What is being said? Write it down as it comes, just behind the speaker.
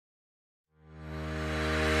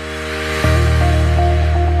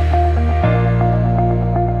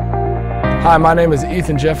Hi, my name is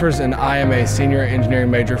Ethan Jeffers and I am a senior engineering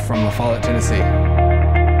major from Follett, Tennessee.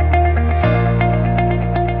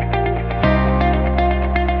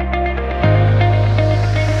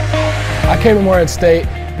 I came to Morehead State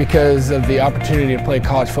because of the opportunity to play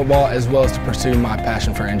college football as well as to pursue my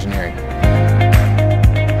passion for engineering.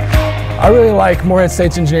 I really like Morehead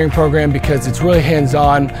State's engineering program because it's really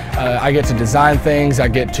hands-on. I get to design things, I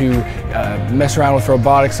get to mess around with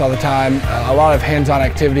robotics all the time, a lot of hands-on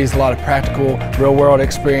activities, a lot of practical, real-world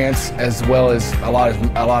experience, as well as a lot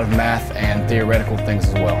of math and theoretical things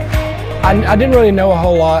as well. I didn't really know a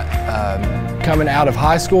whole lot coming out of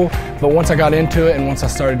high school, but once I got into it and once I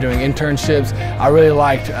started doing internships, I really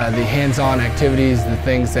liked the hands-on activities, the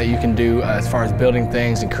things that you can do as far as building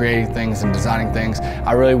things and creating things and designing things.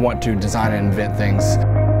 I really want to design and invent things.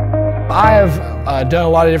 I have done a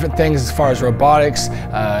lot of different things as far as robotics,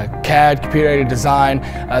 CAD, computer-aided design,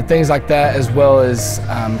 things like that, as well as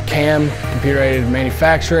CAM, computer-aided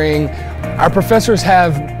manufacturing. Our professors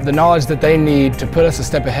have the knowledge that they need to put us a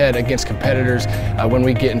step ahead against competitors when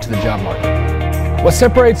we get into the job market. What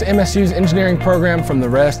separates MSU's engineering program from the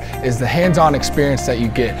rest is the hands-on experience that you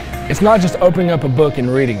get. It's not just opening up a book and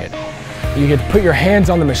reading it. You get to put your hands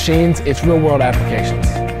on the machines, it's real-world applications.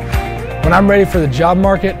 When I'm ready for the job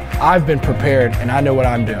market, I've been prepared and I know what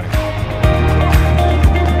I'm doing.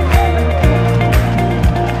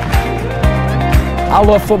 I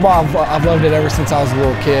love football. I've loved it ever since I was a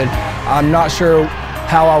little kid. I'm not sure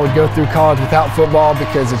how I would go through college without football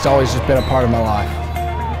because it's always just been a part of my life.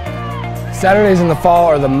 Saturdays in the fall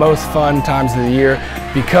are the most fun times of the year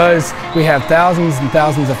because we have thousands and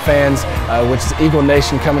thousands of fans, which is Eagle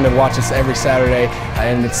Nation, coming to watch us every Saturday,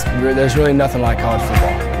 and there's really nothing like college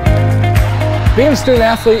football. Being a student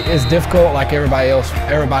athlete is difficult like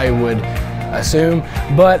everybody would assume,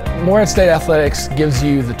 but Morehead State Athletics gives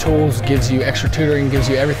you the tools, gives you extra tutoring, gives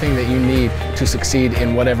you everything that you need to succeed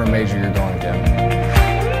in whatever major you're going to.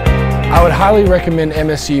 I would highly recommend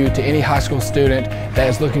MSU to any high school student that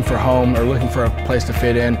is looking for home or looking for a place to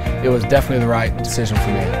fit in. It was definitely the right decision for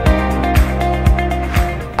me.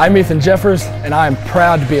 I'm Ethan Jeffers, and I am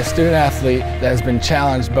proud to be a student athlete that has been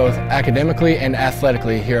challenged both academically and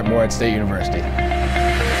athletically here at Morehead State University.